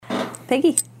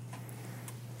Piggy.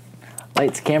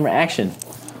 Lights, camera, action.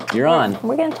 You're on.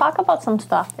 We're going to talk about some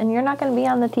stuff, and you're not going to be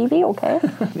on the TV, okay?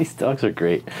 These dogs are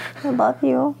great. I love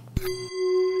you.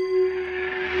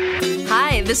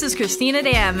 Hi, this is Christina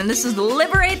Dam, and this is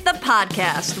Liberate the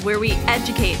Podcast, where we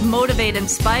educate, motivate,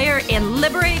 inspire, and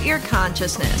liberate your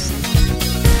consciousness.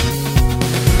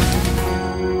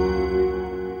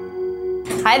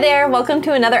 Hi there, welcome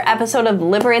to another episode of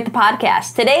Liberate the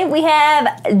Podcast. Today we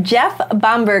have Jeff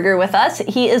Bomberger with us.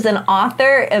 He is an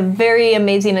author, a very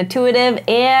amazing intuitive,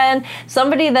 and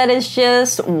somebody that is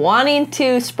just wanting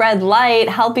to spread light,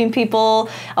 helping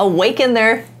people awaken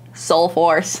their soul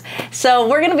force. So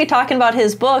we're going to be talking about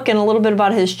his book and a little bit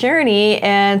about his journey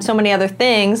and so many other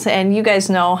things, and you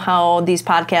guys know how these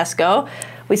podcasts go.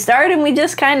 We start and we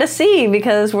just kind of see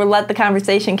because we'll let the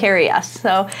conversation carry us.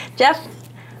 So Jeff,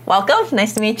 welcome.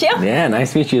 Nice to meet you. Yeah,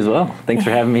 nice to meet you as well. Thanks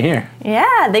for having me here.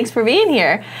 Yeah, thanks for being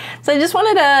here. So I just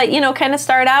wanted to, kind of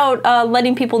start out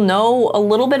letting people know a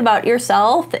little bit about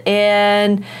yourself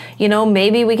and,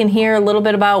 maybe we can hear a little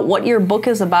bit about what your book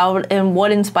is about and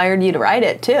what inspired you to write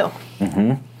it too.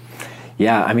 Mm-hmm.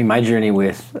 Yeah, I mean, my journey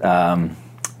with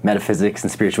metaphysics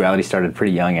and spirituality started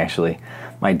pretty young, actually.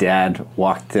 My dad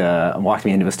walked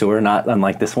me into a store, not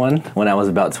unlike this one, when I was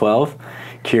about 12,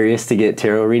 curious to get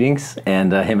tarot readings,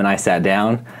 and him and I sat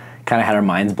down, kind of had our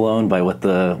minds blown by what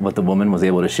the woman was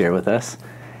able to share with us,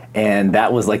 and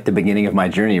that was like the beginning of my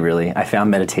journey, really. I found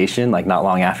meditation like not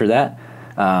long after that.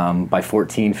 By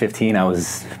 14, 15,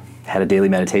 had a daily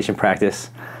meditation practice.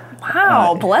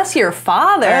 Wow, bless your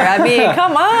father. I mean,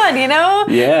 come on,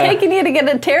 Yeah. Taking you to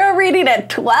get a tarot reading at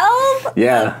 12?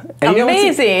 Yeah. And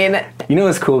amazing. You know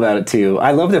what's cool about it, too?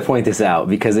 I love to point this out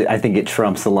because I think it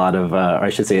trumps a lot of, or I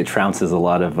should say it trounces a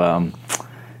lot of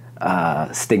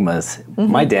stigmas.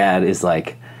 Mm-hmm. My dad is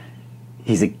like,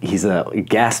 he's a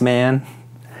gas man.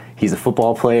 He's a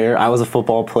football player. I was a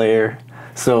football player.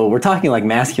 So we're talking like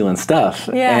masculine stuff.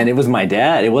 Yeah. And it was my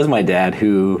dad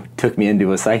who took me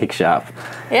into a psychic shop.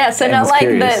 Yeah, so not like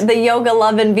the yoga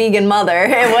loving vegan mother.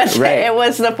 It was right. It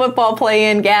was the football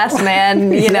playing gas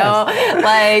man, Yes.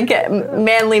 like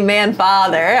manly man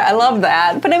father. I love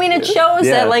that. But I mean it shows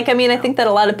that I think that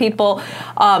a lot of people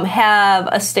have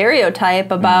a stereotype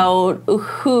about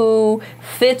who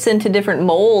fits into different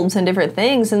molds and different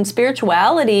things, and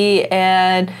spirituality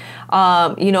and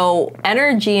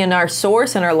energy in our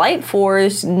source and our light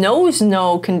force knows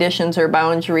no conditions or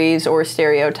boundaries or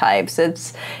stereotypes.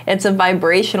 It's a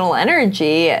vibrational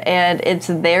energy, and it's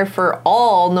there for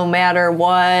all, no matter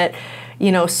what,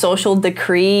 social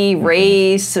decree,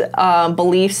 race,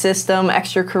 belief system,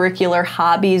 extracurricular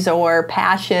hobbies or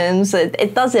passions.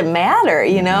 It doesn't matter,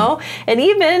 and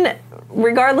even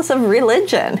regardless of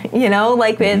religion,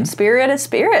 Mm-hmm. Spirit is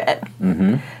spirit.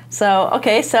 Mm-hmm.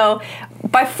 So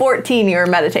by 14 you were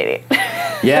meditating.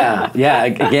 Yeah.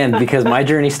 Again, because my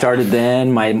journey started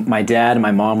then. My dad and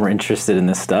my mom were interested in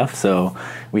this stuff, so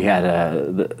we had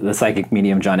the psychic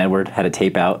medium John Edward had a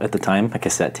tape out at the time, a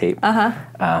cassette tape,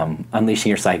 Unleashing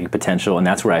Your Psychic Potential, and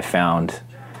that's where I found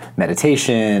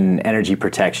meditation, energy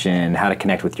protection, how to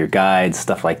connect with your guides,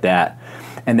 stuff like that.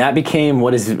 And that became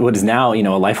what is now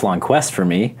a lifelong quest for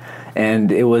me.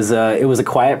 And it was a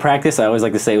quiet practice. I always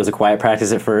like to say it was a quiet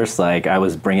practice at first. Like I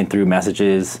was bringing through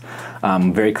messages,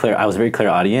 very clear. I was very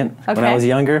clairaudient when I was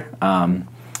younger.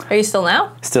 Are you still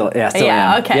now? Still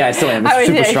am. Okay. Yeah, I still am. It's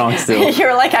super strong still. You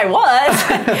were like I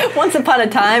was once upon a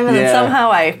time, and then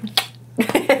somehow I.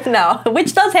 No,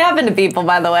 which does happen to people,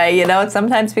 by the way.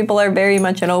 Sometimes people are very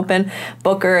much an open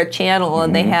book or a channel,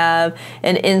 and they have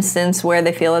an instance where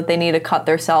they feel that they need to cut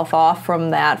themselves off from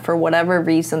that for whatever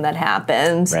reason that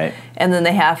happens, right? And then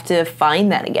they have to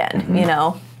find that again,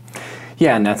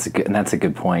 Yeah, and that's a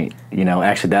good point.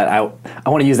 Actually, that I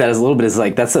want to use that as a little bit as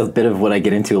like that's a bit of what I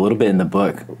get into a little bit in the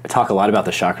book. I talk a lot about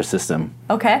the chakra system.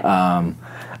 Okay.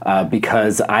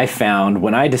 Because I found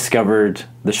when I discovered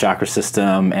the chakra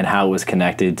system and how it was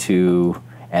connected to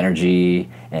energy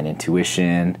and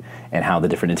intuition and how the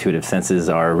different intuitive senses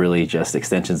are really just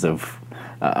extensions of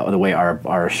the way our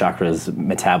chakras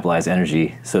metabolize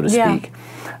energy, so to speak.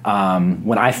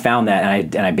 When I found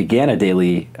that and I began a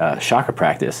daily chakra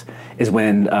practice is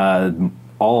when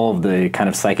all of the kind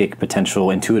of psychic potential,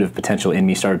 intuitive potential in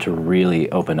me started to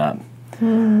really open up.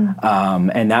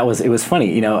 And it was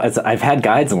funny, as I've had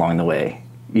guides along the way,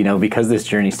 because this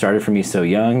journey started for me so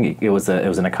young. It was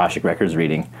an Akashic Records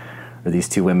reading where these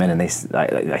two women, and I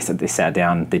said they sat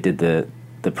down, they did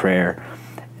the prayer,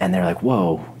 and they're like,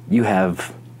 whoa, you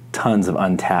have tons of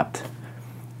untapped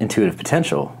intuitive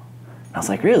potential. And I was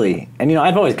like, really? And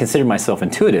I've always considered myself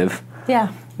intuitive.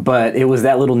 Yeah. But it was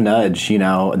that little nudge,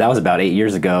 that was about 8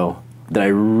 years ago, that I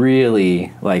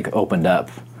really like opened up.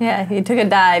 Yeah, you took a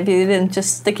dive. You didn't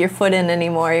just stick your foot in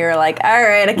anymore. You were like, all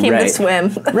right, I came to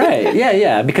swim. Right.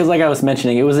 Yeah. Because like I was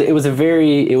mentioning, it was a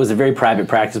very private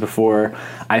practice before.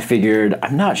 I figured,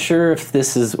 I'm not sure if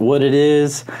this is what it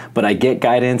is, but I get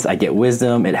guidance, I get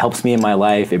wisdom. It helps me in my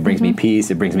life. It brings me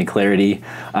peace. It brings me clarity.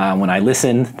 When I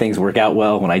listen, things work out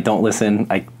well. When I don't listen,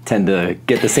 I tend to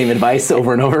get the same advice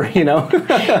over and over, you know?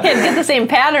 Get the same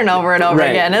pattern over and over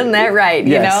again. Isn't that right?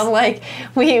 Yes. You know, like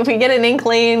we get an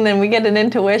inkling and we get an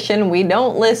intuition. We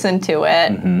don't listen to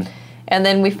it. And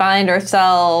then we find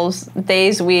ourselves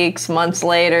days, weeks, months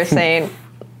later saying,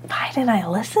 why didn't I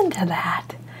listen to that?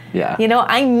 Yeah. You know,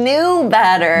 I knew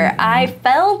better. I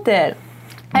felt it.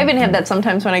 I even have that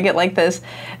sometimes when I get like this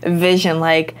vision,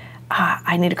 like,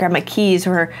 I need to grab my keys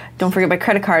or don't forget my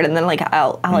credit card, and then like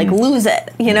I'll like lose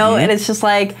it, you know? And it's just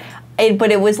like,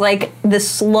 but it was like the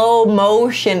slow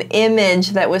motion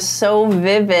image that was so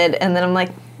vivid, and then I'm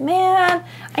like, man,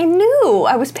 I knew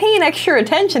I was paying extra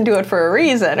attention to it for a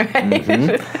reason,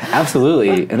 right?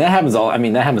 Absolutely. And that happens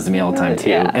that happens to me all the time too.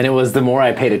 Yeah. And it was the more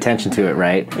I paid attention to it,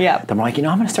 right? Yeah. The more like, I'm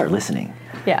going to start listening.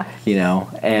 Yeah. You know,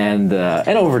 and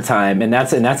over time, and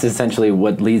that's essentially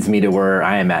what leads me to where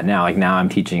I am at now. Like now I'm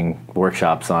teaching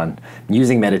workshops on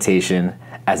using meditation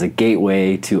as a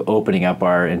gateway to opening up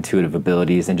our intuitive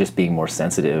abilities and just being more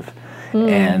sensitive.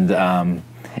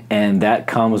 And that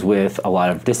comes with a lot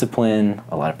of discipline,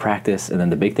 a lot of practice, and then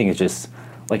the big thing is just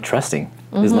like trusting,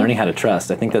 is learning how to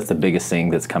trust. I think that's the biggest thing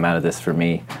that's come out of this for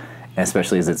me,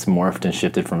 especially as it's morphed and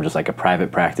shifted from just like a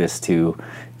private practice to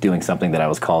doing something that I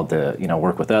was called to,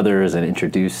 work with others and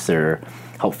introduce or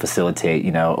help facilitate,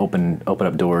 open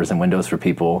up doors and windows for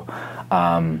people.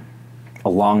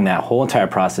 Along that whole entire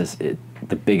process,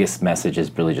 the biggest message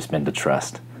has really just been to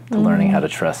trust, to learning how to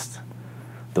trust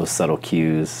those subtle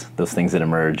cues, those things that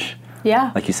emerge.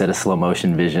 Yeah. Like you said, a slow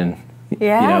motion vision,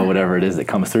 Yeah. Whatever it is that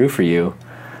comes through for you.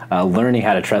 Learning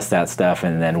how to trust that stuff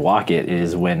and then walk it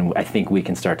is when I think we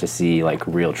can start to see like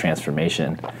real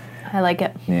transformation. I like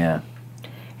it. Yeah.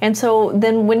 And so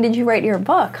then when did you write your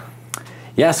book?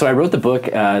 Yeah, so I wrote the book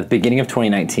at the beginning of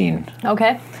 2019.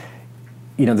 Okay.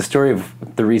 The story of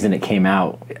the reason it came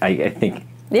out, I think...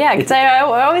 Yeah, because I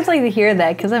always like to hear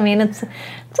that, because,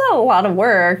 it's a lot of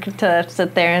work to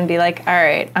sit there and be like, all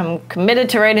right, I'm committed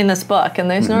to writing this book. And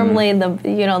there's normally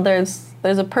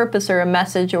there's a purpose or a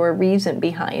message or a reason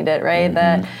behind it, right?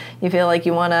 That you feel like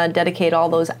you want to dedicate all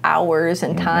those hours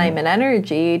and time and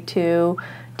energy to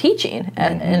teaching,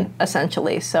 and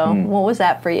essentially. So what was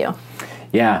that for you?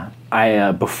 Yeah,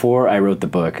 I before I wrote the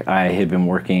book, I had been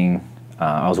working...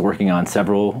 I was working on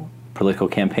several political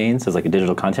campaigns as like a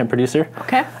digital content producer.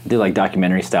 Okay. I did like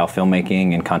documentary style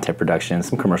filmmaking and content production,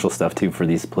 some commercial stuff too for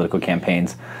these political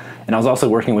campaigns. And I was also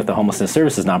working with the Homelessness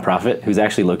Services nonprofit, who's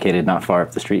actually located not far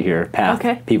up the street here, PATH,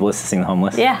 Okay. People Assisting the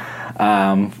Homeless. Yeah.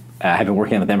 I've been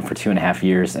working with them for 2.5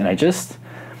 years, and I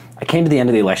came to the end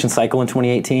of the election cycle in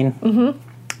 2018.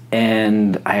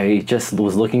 And I just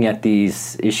was looking at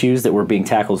these issues that were being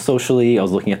tackled socially. I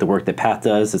was looking at the work that PATH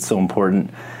does. It's so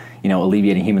important.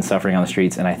 Alleviating human suffering on the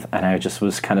streets, and I just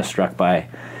was kind of struck by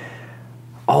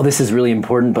all this is really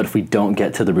important, but if we don't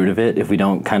get to the root of it, if we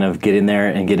don't kind of get in there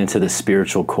and get into the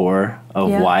spiritual core of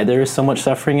why there is so much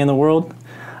suffering in the world,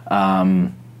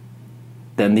 then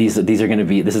this is going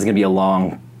to be a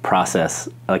long process,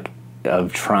 like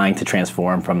of trying to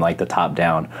transform from like the top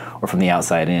down or from the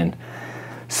outside in.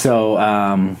 So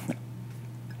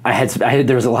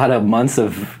there was a lot of months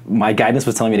of my guidance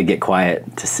was telling me to get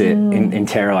quiet, to sit in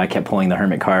tarot. I kept pulling the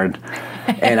hermit card,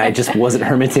 and I just wasn't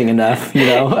hermiting enough.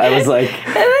 I was like,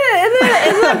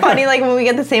 isn't that funny? Like when we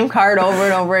get the same card over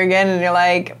and over again, and you're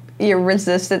like, you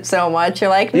resist it so much.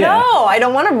 You're like, no, I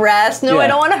don't want to rest. No, I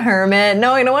don't want to hermit.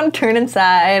 No, I don't want to turn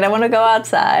inside. I want to go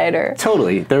outside. Or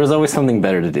totally, there was always something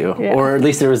better to do, or at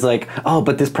least there was like, oh,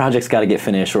 but this project's got to get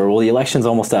finished, or well, the election's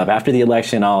almost up. After the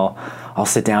election, I'll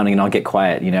sit down and I'll get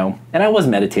quiet, And I was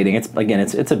meditating. It's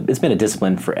been a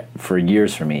discipline for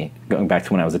years for me, going back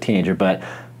to when I was a teenager, but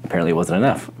apparently it wasn't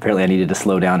enough. Apparently I needed to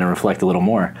slow down and reflect a little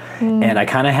more. And I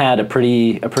kind of had a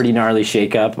pretty gnarly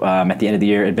shakeup at the end of the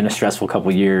year. It had been a stressful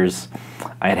couple years.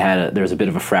 There was a bit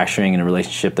of a fracturing in a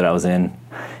relationship that I was in.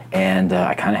 And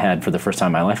I kind of had, for the first time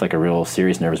in my life, like a real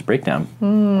serious nervous breakdown.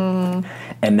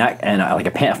 And like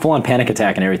a full-on panic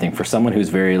attack and everything. For someone who's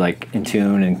very like in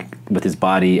tune and with his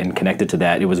body and connected to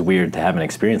that, it was weird to have an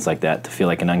experience like that, to feel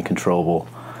like an uncontrollable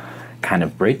kind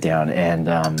of breakdown. And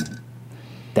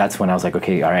that's when I was like,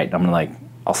 okay, all right,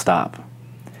 I'll stop.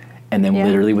 And then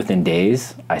literally within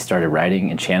days, I started writing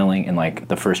and channeling, and like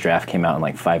the first draft came out in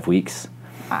like 5 weeks.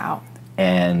 Wow.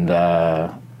 And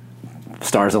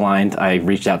stars aligned. I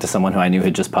reached out to someone who I knew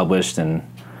had just published, and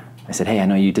I said, hey, I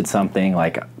know you did something,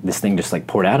 like this thing just like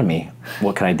poured out of me.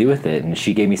 What can I do with it? And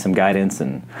she gave me some guidance,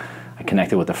 and I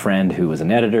connected with a friend who was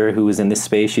an editor who was in this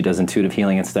space. She does intuitive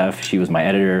healing and stuff. She was my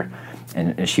editor,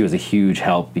 and she was a huge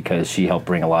help because she helped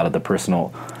bring a lot of the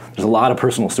personal, there's a lot of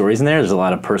personal stories in there. There's a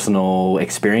lot of personal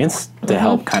experience to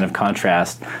help kind of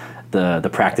contrast the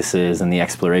practices and the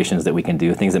explorations that we can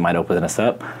do, things that might open us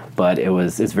up. But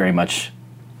it's very much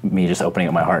me just opening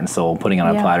up my heart and soul, putting it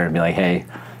on a platter and be like, hey,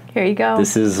 here you go.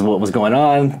 This is what was going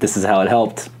on. This is how it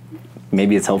helped.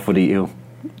 Maybe it's helpful to you.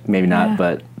 Maybe not,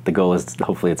 but the goal is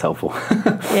hopefully it's helpful.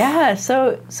 Yeah,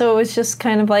 so it was just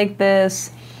kind of like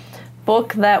this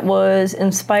book that was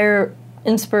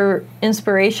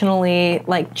inspirationally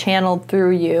like channeled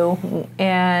through you,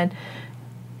 and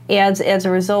as a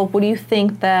result, what do you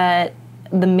think that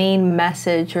the main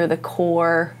message or the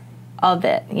core of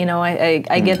it? You know,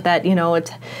 I get that, you know,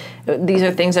 these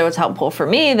are things that was helpful for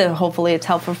me, that hopefully it's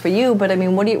helpful for you, but I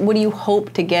mean, what do you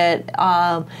hope to get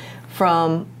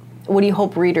what do you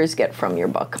hope readers get from your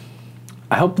book?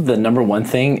 I hope the number one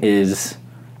thing is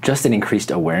just an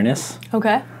increased awareness.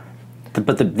 Okay.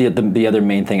 But the other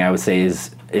main thing I would say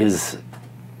is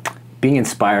being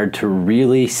inspired to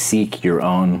really seek your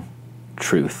own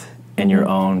truth and your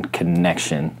own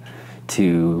connection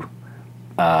to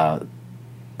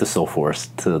the soul force,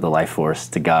 to the life force,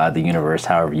 to God, the universe,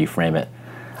 however you frame it.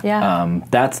 Yeah.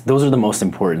 Those are the most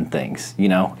important things. You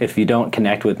know, if you don't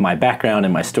connect with my background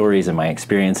and my stories and my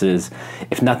experiences,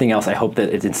 if nothing else, I hope that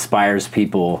it inspires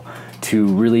people to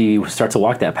really start to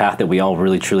walk that path that we all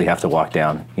really truly have to walk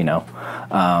down, you know,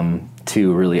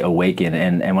 to really awaken.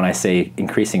 And when I say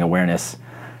increasing awareness,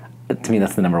 to me,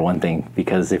 that's the number one thing,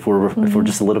 because if we're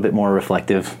just a little bit more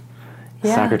reflective,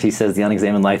 Socrates says the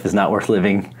unexamined life is not worth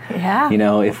living. Yeah. You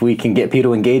know, if we can get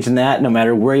people engaged in that, no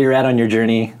matter where you're at on your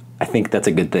journey, I think that's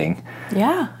a good thing.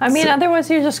 Yeah. I mean, otherwise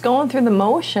you're just going through the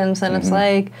motions, and it's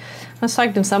like, I was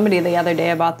talking to somebody the other day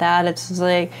about that. It's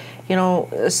like, you know,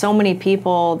 so many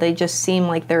people, they just seem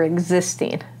like they're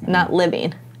existing, not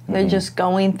living. They're just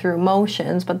going through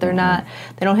motions, but they're not,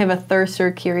 they don't have a thirst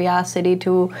or curiosity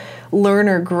to learn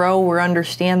or grow or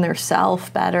understand their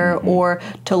self better, or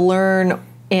to learn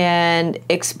and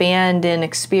expand and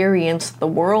experience the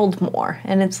world more.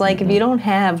 And it's like, if you don't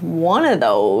have one of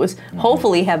those,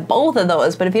 hopefully you have both of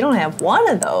those, but if you don't have one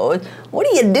of those, what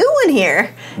are you doing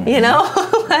here? You know,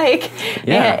 like,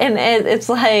 and it's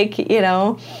like, you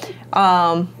know,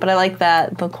 but I like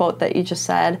the quote that you just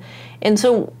said. And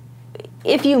so,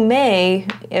 if you may,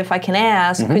 if I can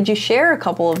ask, could you share a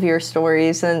couple of your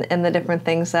stories and the different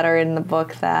things that are in the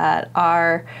book that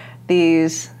are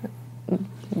these,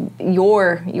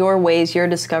 your ways, your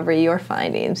discovery, your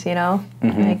findings, you know?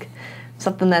 Like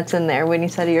something that's in there when you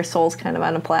said your soul's kind of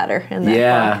on a platter in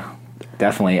that book.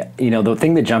 Definitely. You know, the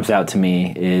thing that jumps out to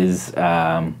me is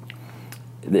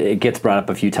it gets brought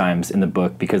up a few times in the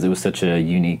book because it was such a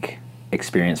unique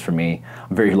experience for me.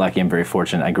 I'm very lucky, I'm very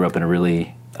fortunate. I grew up in a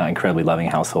really incredibly loving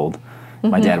household.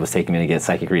 My dad was taking me to get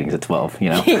psychic readings at 12, you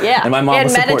know? And my mom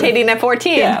was meditating at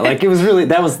 14. Yeah, like it was really,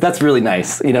 that's really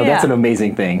nice. You know, that's an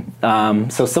amazing thing.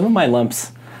 So some of my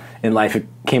lumps in life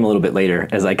came a little bit later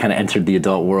as I kind of entered the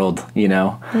adult world, you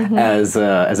know, as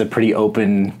a pretty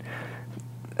open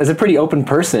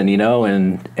person, you know,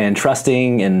 and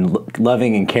trusting and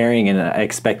loving and caring. And I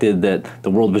expected that the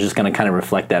world was just going to kind of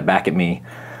reflect that back at me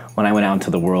when I went out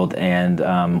into the world. And,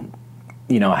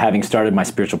 you know, having started my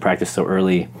spiritual practice so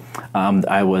early,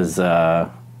 I was in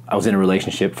a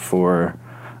relationship for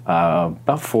about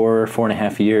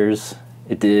 4.5 years.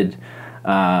 It did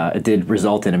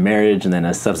result in a marriage and then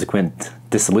a subsequent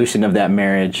dissolution of that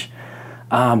marriage.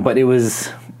 But it was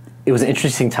an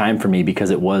interesting time for me because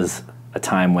it was a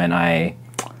time when I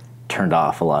turned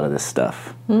off a lot of this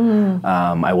stuff.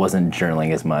 I wasn't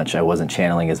journaling as much. I wasn't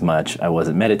channeling as much. I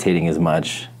wasn't meditating as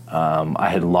much.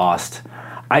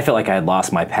 I felt like I had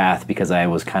lost my path because I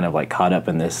was kind of like caught up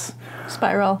in this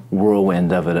spiral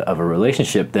whirlwind of a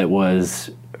relationship that was,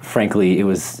 frankly, it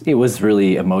was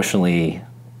really emotionally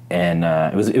and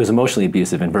it was emotionally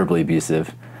abusive and verbally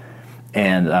abusive,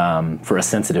 and for a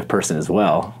sensitive person as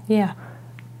well. Yeah,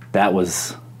 it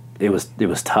was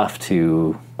tough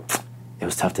to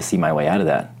see my way out of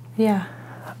that. Yeah,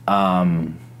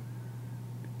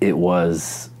 it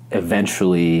was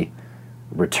eventually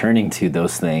returning to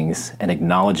those things and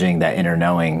acknowledging that inner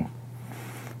knowing,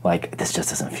 like, this just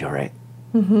doesn't feel right.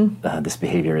 This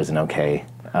behavior isn't okay.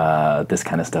 This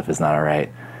kind of stuff is not all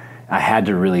right. I had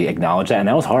to really acknowledge that, and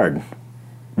that was hard,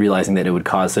 realizing that it would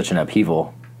cause such an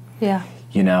upheaval. Yeah.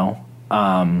 You know?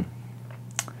 And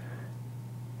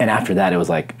after that, it was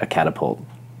like a catapult.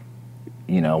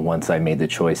 once I made the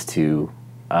choice to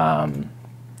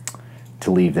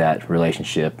leave that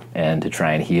relationship and to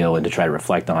try and heal and to try to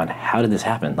reflect on how did this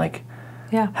happen? Like,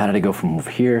 how did I go from over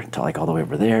here to like all the way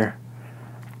over there?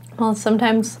 Well,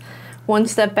 sometimes one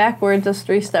step backwards is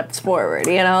 3 steps forward,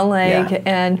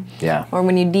 or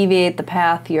when you deviate the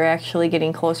path, you're actually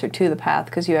getting closer to the path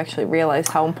because you actually realize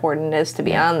how important it is to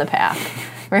be on the path.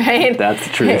 Right? That's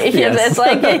the truth. Yes. It's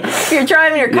like you're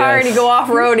driving your car and you go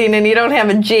off-roading and you don't have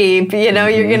a Jeep, you're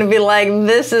going to be like,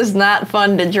 this is not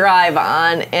fun to drive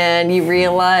on, and you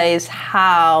realize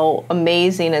how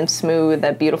amazing and smooth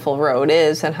that beautiful road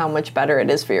is and how much better it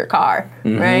is for your car,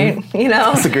 right?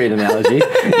 That's a great analogy.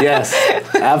 Yes,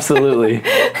 absolutely.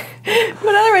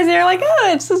 But otherwise you're like,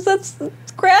 it's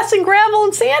grass and gravel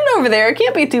and sand over there. It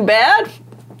can't be too bad.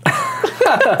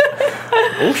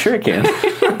 Oh, sure it can.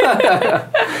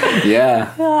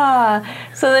 Yeah.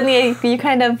 So then you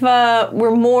kind of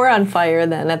were more on fire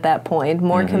then at that point,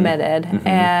 more committed.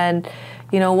 And,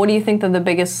 what do you think that the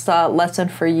biggest lesson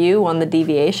for you on the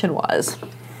deviation was?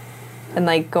 And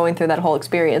like going through that whole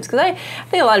experience? Because I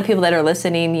think a lot of people that are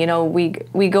listening,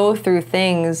 we go through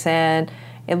things, and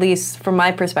at least from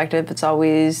my perspective, it's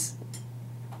always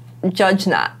judge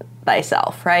not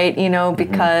thyself, right?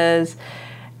 Because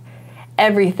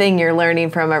everything you're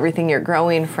learning from, everything you're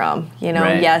growing from,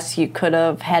 Right. Yes, you could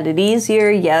have had it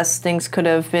easier. Yes, things could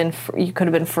have been, you could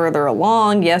have been further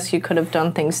along. Yes, you could have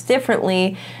done things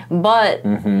differently, but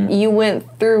you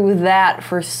went through that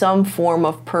for some form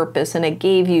of purpose, and it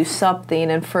gave you something,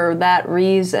 and for that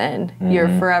reason, you're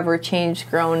forever changed,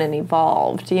 grown, and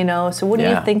evolved, So what do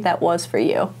you think that was for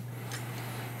you?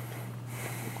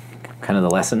 Kind of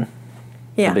the lesson?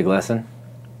 Yeah. The big lesson?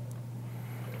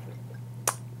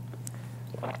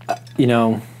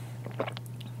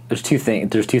 There's two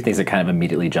things that kind of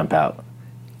immediately jump out.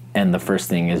 And the first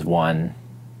thing is, one,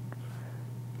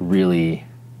 really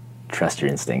trust your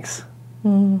instincts.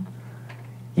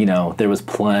 There was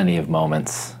plenty of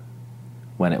moments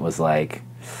when it was like,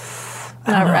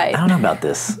 I don't know about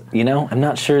this. I'm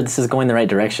not sure this is going the right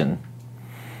direction.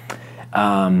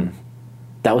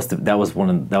 That was one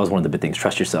of the big things.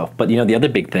 Trust yourself. But the other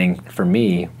big thing for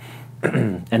me,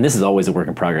 and this is always a work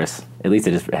in progress, at least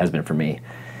it has been for me,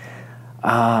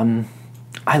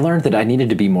 I learned that I needed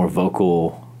to be more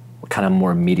vocal, kind of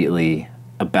more immediately,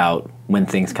 about when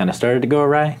things kind of started to go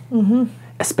awry,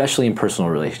 especially in personal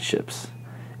relationships.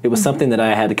 It was something that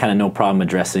I had kind of no problem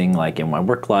addressing, like in my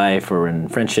work life or in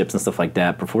friendships and stuff like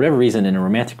that. But for whatever reason, in a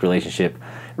romantic relationship,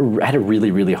 I had a really,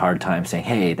 really hard time saying,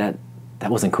 hey, that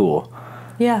wasn't cool.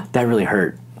 Yeah. That really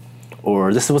hurt.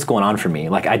 Or this is what's going on for me.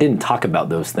 Like, I didn't talk about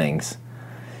those things,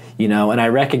 and I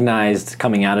recognized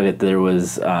coming out of it there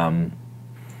was,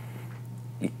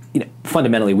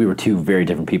 fundamentally we were two very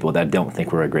different people that I don't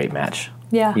think were a great match.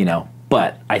 Yeah.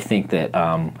 But I think that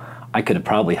I could have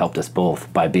probably helped us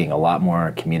both by being a lot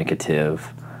more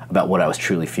communicative about what I was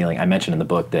truly feeling. I mentioned in the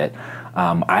book that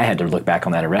I had to look back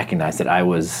on that and recognize that I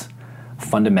was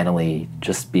fundamentally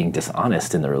just being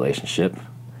dishonest in the relationship.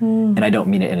 And I don't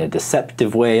mean it in a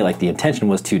deceptive way, like the intention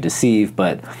was to deceive,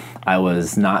 but I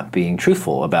was not being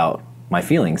truthful about my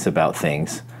feelings about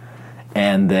things.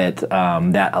 And that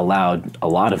that allowed a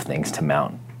lot of things to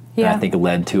mount. Yeah. And I think it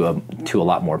led to a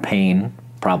lot more pain,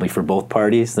 probably for both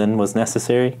parties, than was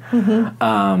necessary.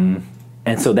 And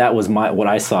so that was what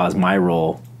I saw as my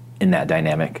role in that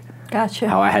dynamic. Gotcha.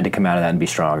 How I had to come out of that and be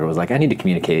stronger was like, I need to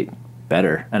communicate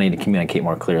better. I need to communicate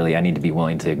more clearly. I need to be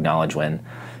willing to acknowledge when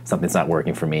something's not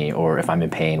working for me, or if I'm in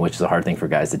pain, which is a hard thing for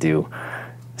guys to do.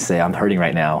 Say, I'm hurting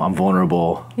right now. I'm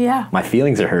vulnerable. Yeah. My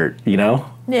feelings are hurt, Yeah.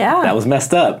 That was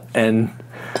messed up. And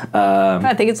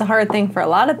I think it's a hard thing for a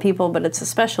lot of people, but it's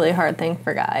especially a hard thing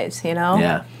for guys,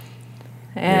 Yeah.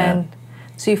 And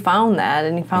so you found that,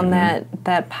 and you found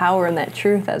that power and that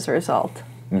truth as a result.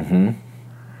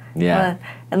 Yeah.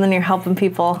 And then you're helping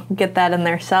people get that in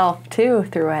their self, too,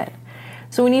 through it.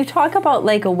 So when you talk about,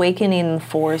 like, awakening the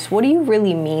force, what do you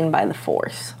really mean by the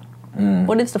force?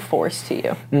 What is the force to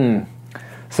you?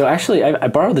 So actually, I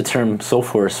borrowed the term soul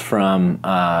force from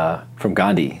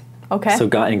Gandhi. Okay. So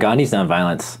in Gandhi's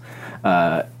nonviolence,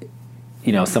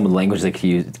 some of the language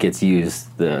that gets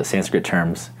used, the Sanskrit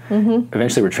terms,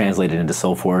 eventually were translated into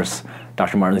soul force.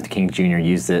 Dr. Martin Luther King Jr.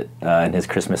 used it in his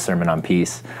Christmas sermon on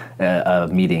peace,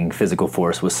 of meeting physical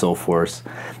force with soul force.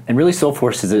 And really, soul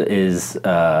force is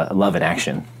love in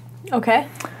action. Okay.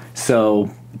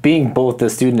 So being both a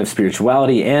student of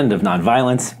spirituality and of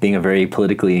nonviolence, being a very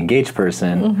politically engaged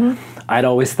person, I'd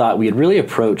always thought we had really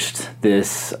approached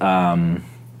this,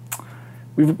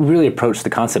 we've really approached the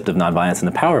concept of nonviolence and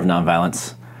the power of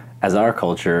nonviolence as our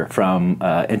culture from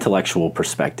intellectual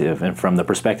perspective, and from the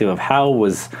perspective of how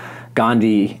was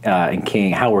Gandhi and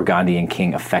King, how were Gandhi and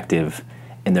King effective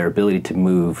in their ability to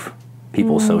move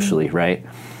people socially, right?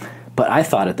 But I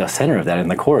thought at the center of that, in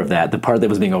the core of that, the part that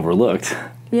was being overlooked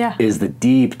is the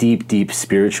deep, deep, deep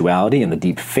spirituality and the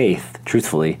deep faith,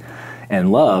 truthfully,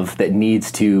 and love that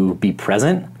needs to be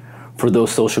present for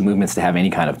those social movements to have any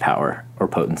kind of power or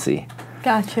potency.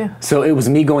 Gotcha. So it was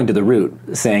me going to the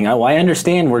root, saying, oh, I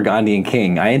understand where Gandhi and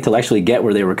King, I intellectually get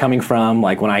where they were coming from.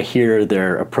 Like when I hear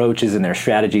their approaches and their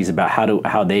strategies about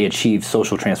how they achieve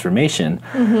social transformation,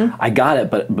 I got it.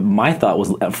 But my thought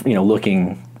was,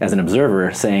 looking as an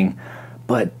observer, saying,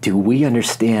 but do we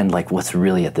understand like what's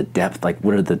really at the depth? Like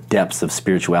what are the depths of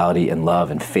spirituality and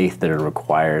love and faith that are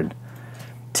required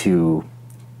to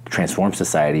transform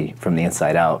society from the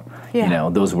inside out? Yeah.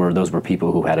 Those were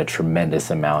people who had a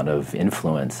tremendous amount of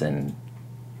influence and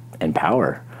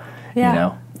power.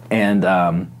 Yeah.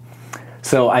 And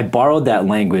so I borrowed that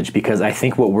language because I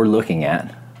think what we're looking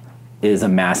at is a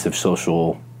massive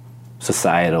social,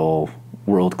 societal,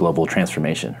 world, global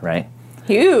transformation, right?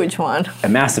 Huge one. A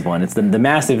massive one. It's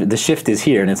the shift is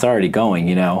here and it's already going,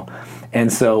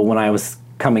 And so when I was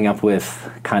coming up with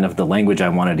kind of the language I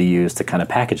wanted to use to kind of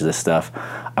package this stuff,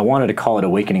 I wanted to call it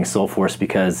Awakening Soul Force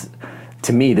because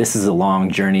to me, this is a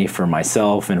long journey for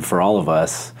myself and for all of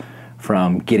us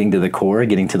from getting to the core,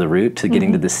 getting to the root, to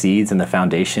getting to the seeds and the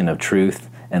foundation of truth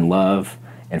and love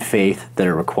and faith that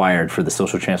are required for the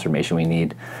social transformation we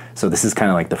need. So this is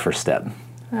kind of like the first step.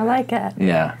 I like it.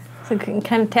 Yeah. So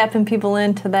kind of tapping people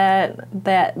into that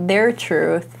their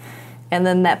truth. And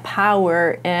then that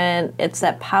power, and it's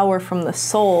that power from the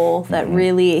soul that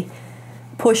really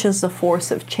pushes the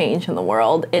force of change in the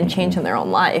world and change in their own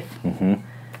life.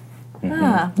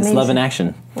 It's love in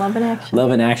action. Love in action.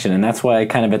 Love in action. And that's why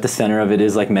kind of at the center of it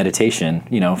is like meditation,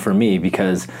 for me,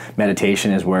 because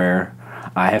meditation is where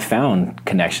I have found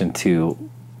connection to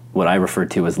what I refer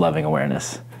to as loving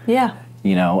awareness. Yeah.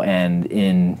 And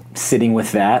in sitting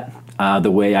with that,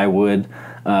 the way I would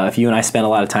if you and I spend a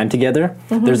lot of time together,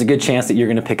 there's a good chance that you're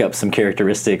going to pick up some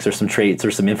characteristics or some traits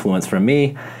or some influence from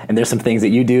me. And there's some things that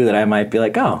you do that I might be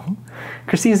like, oh,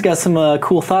 Christine's got some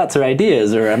cool thoughts or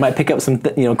ideas, or I might pick up some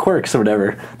quirks or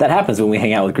whatever. That happens when we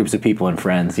hang out with groups of people and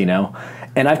friends,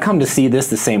 And I've come to see this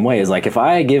the same way. Is like if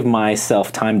I give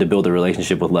myself time to build a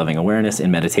relationship with loving awareness in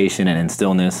meditation and in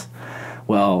stillness,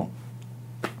 well,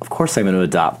 of course I'm going to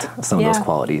adopt some of those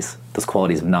qualities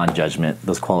of non-judgment,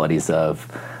 those qualities of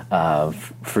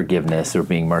forgiveness or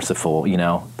being merciful,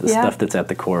 the stuff that's at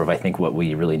the core of I think what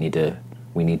we really need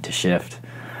to shift,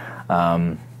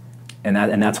 and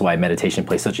that's why meditation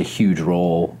plays such a huge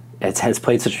role. It has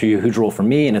played such a huge role for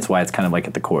me, and it's why it's kind of like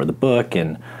at the core of the book.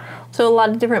 And so a lot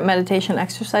of different meditation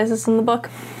exercises in the book.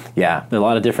 Yeah, a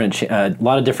lot of different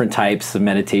types of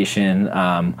meditation.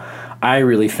 I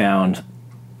really found.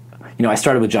 I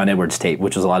started with John Edwards Tate,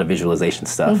 which was a lot of visualization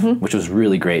stuff, which was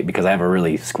really great because I have a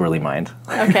really squirrely mind.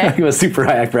 Okay. I have a super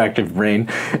hyperactive brain,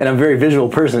 and I'm a very visual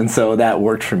person, so that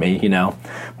worked for me,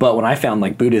 But when I found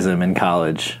like Buddhism in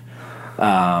college,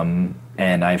 and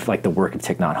I've like the work of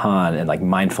Thich Nhat Hanh and like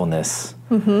mindfulness,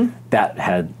 that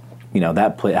had,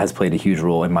 has played a huge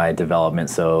role in my development.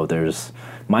 So there's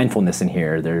mindfulness in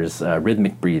here. There's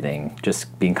rhythmic breathing,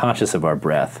 just being conscious of our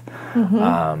breath.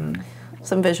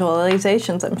 Some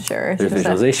visualizations, I'm sure. There's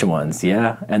visualization ones,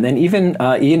 yeah. And then even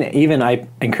I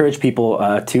encourage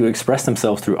people to express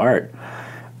themselves through art,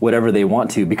 whatever they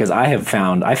want to, because I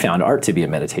found art to be a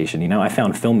meditation. I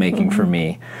found filmmaking for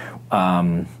me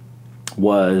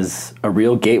was a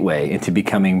real gateway into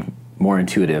becoming more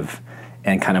intuitive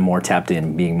and kind of more tapped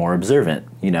in, being more observant.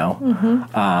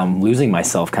 Losing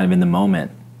myself kind of in the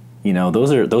moment.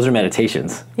 Those are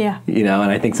meditations. Yeah. And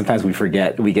I think sometimes we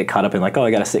get caught up in like, oh, I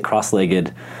got to sit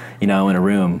cross-legged, in a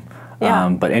room. Yeah.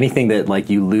 But anything that like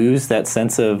you lose that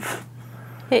sense of.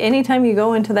 Hey, anytime you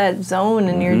go into that zone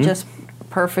and you're just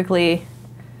perfectly,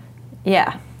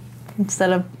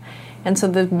 and so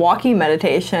the walking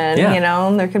meditation,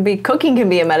 there could be, cooking can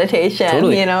be a meditation,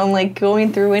 totally. Like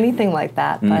going through anything like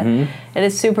that. But it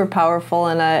is super powerful,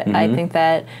 and I think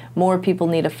that more people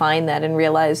need to find that and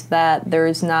realize that there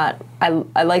is not,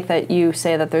 I like that you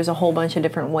say that there's a whole bunch of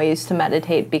different ways to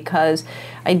meditate, because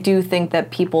I do think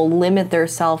that people limit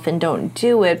themselves and don't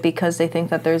do it because they think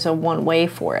that there's a one way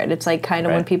for it. It's like kind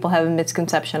of when people have a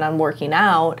misconception on working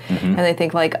out and they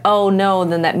think like, oh no,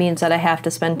 then that means that I have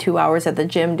to spend 2 hours at the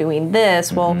gym doing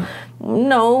this. Well,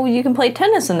 no, you can play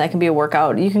tennis and that can be a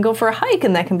workout. You can go for a hike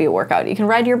and that can be a workout. You can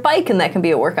ride your bike and that can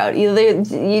be a workout.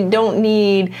 You don't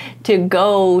need to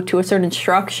go to a certain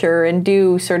structure and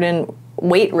do certain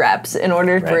weight reps in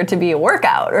order for it to be a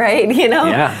workout, right? You know?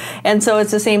 Yeah. And so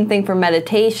it's the same thing for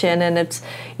meditation, and it's,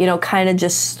 you know, kind of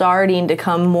just starting to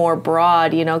come more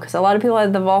broad, you know, because a lot of people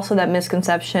have also that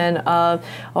misconception of,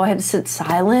 oh, I had to sit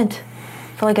silent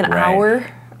for like an hour.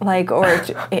 Like, or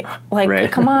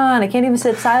like, come on, I can't even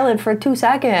sit silent for 2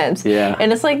 seconds. Yeah.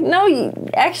 And it's like, no,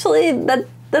 actually,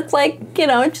 that's like, you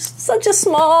know, just such a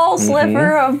small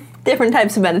sliver of different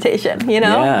types of meditation, you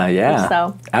know? Yeah.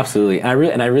 So Absolutely. I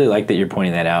really like that you're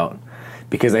pointing that out,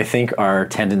 because I think our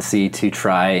tendency to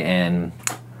try and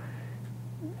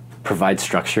provide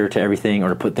structure to everything or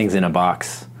to put things in a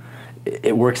box,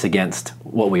 it works against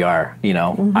what we are, you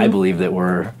know? I believe that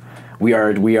we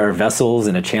are vessels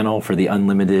and a channel for the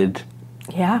unlimited,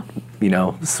 you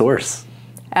know, source.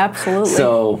 Absolutely.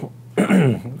 So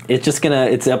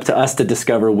it's up to us to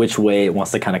discover which way it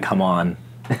wants to kind of come on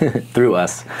through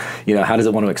us. You know, how does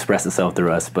it want to express itself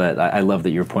through us? But I love that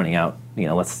you're pointing out, you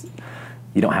know,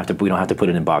 we don't have to put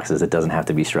it in boxes. It doesn't have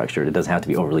to be structured. It doesn't have to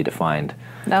be overly defined.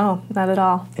 No, not at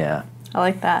all. Yeah. I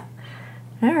like that.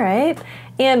 All right.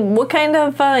 And what kind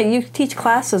of, you teach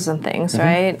classes and things,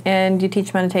 right? And you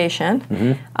teach meditation.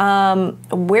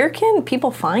 Where can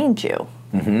people find you?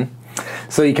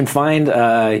 So you can find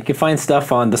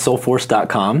stuff on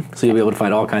thesoulforce.com. So you'll be able to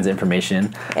find all kinds of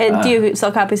information. And do you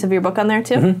sell copies of your book on there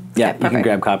too? Yeah, Okay, you can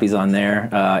grab copies on there.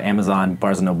 Amazon,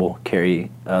 Barnes & Noble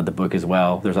carry the book as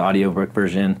well. There's an audiobook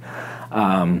version.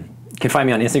 You can find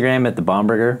me on Instagram at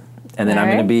 @thebomberger. And then I'm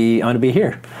going to be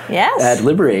here at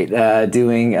Liberate,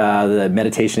 doing the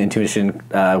meditation intuition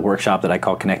workshop that I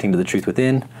call Connecting to the Truth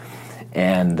Within.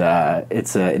 And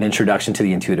it's an introduction to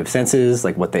the intuitive senses,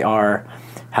 like what they are,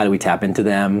 how do we tap into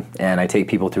them, and I take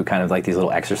people through kind of like these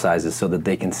little exercises so that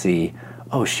they can see,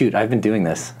 oh shoot, I've been doing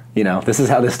this. You know, this is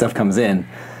how this stuff comes in.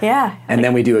 Yeah. And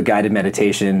then we do a guided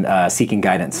meditation seeking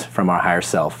guidance from our higher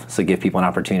self. So give people an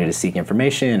opportunity to seek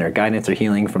information or guidance or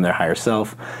healing from their higher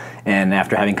self. And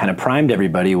after having kind of primed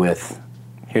everybody with,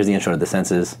 here's the intro to the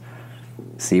senses,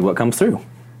 see what comes through.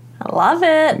 I love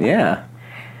it. Yeah.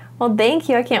 Well, thank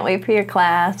you. I can't wait for your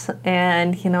class.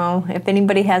 And, you know, if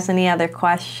anybody has any other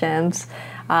questions,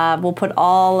 we'll put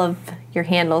all of your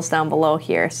handles down below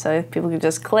here. So if people can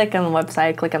just click on the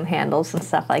website, click on the handles and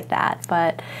stuff like that.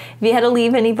 But if you had to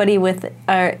leave everybody with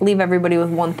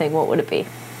one thing, what would it be?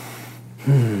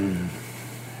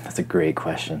 That's a great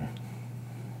question.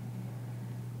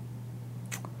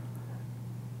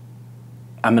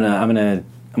 I'm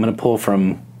gonna pull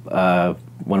from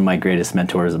one of my greatest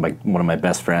mentors, one of my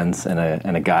best friends, and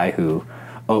a guy who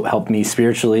helped me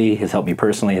spiritually, has helped me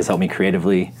personally, has helped me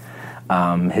creatively.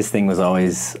 His thing was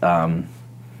always,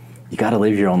 you got to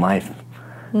live your own life,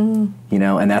 you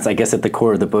know, and that's, I guess, at the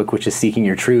core of the book, which is seeking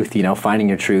your truth, you know, finding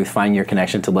your truth, finding your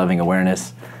connection to loving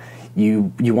awareness.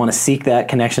 You want to seek that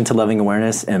connection to loving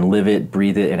awareness and live it,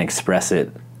 breathe it, and express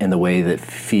it in the way that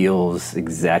feels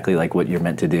exactly like what you're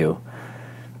meant to do.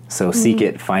 So seek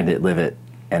it, find it, live it,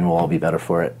 and we'll all be better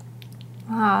for it.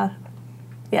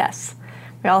 Yes.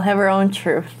 We all have our own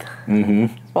truth.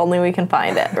 If only we can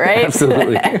find it, right?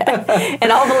 Absolutely. And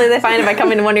hopefully they find it by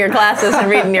coming to one of your classes and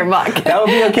reading your book. That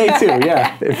would be okay too,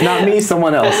 yeah. If not me,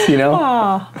 someone else, you know?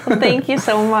 Oh, well, thank you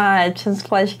so much. It's a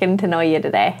pleasure getting to know you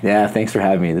today. Yeah, thanks for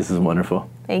having me. This is wonderful.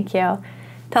 Thank you.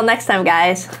 Till next time,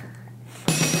 guys.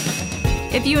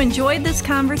 If you enjoyed this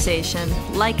conversation,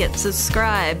 like it,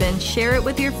 subscribe, and share it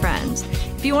with your friends.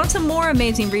 If you want some more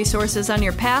amazing resources on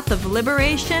your path of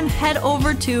liberation, head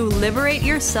over to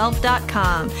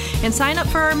liberateyourself.com and sign up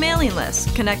for our mailing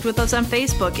list. Connect with us on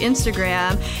Facebook,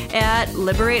 Instagram at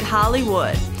Liberate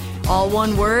Hollywood, all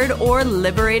one word, or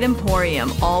Liberate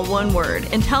Emporium, all one word.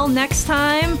 Until next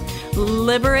time,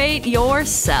 liberate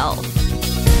yourself.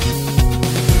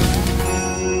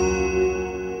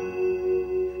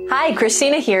 Hi,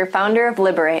 Christina here, founder of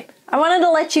Liberate. I wanted to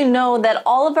let you know that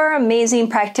all of our amazing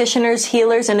practitioners,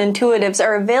 healers, and intuitives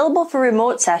are available for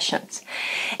remote sessions.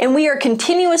 And we are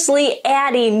continuously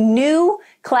adding new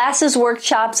classes,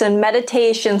 workshops, and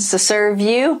meditations to serve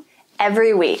you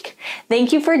every week.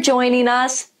 Thank you for joining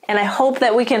us, and I hope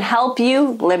that we can help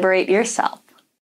you liberate yourself.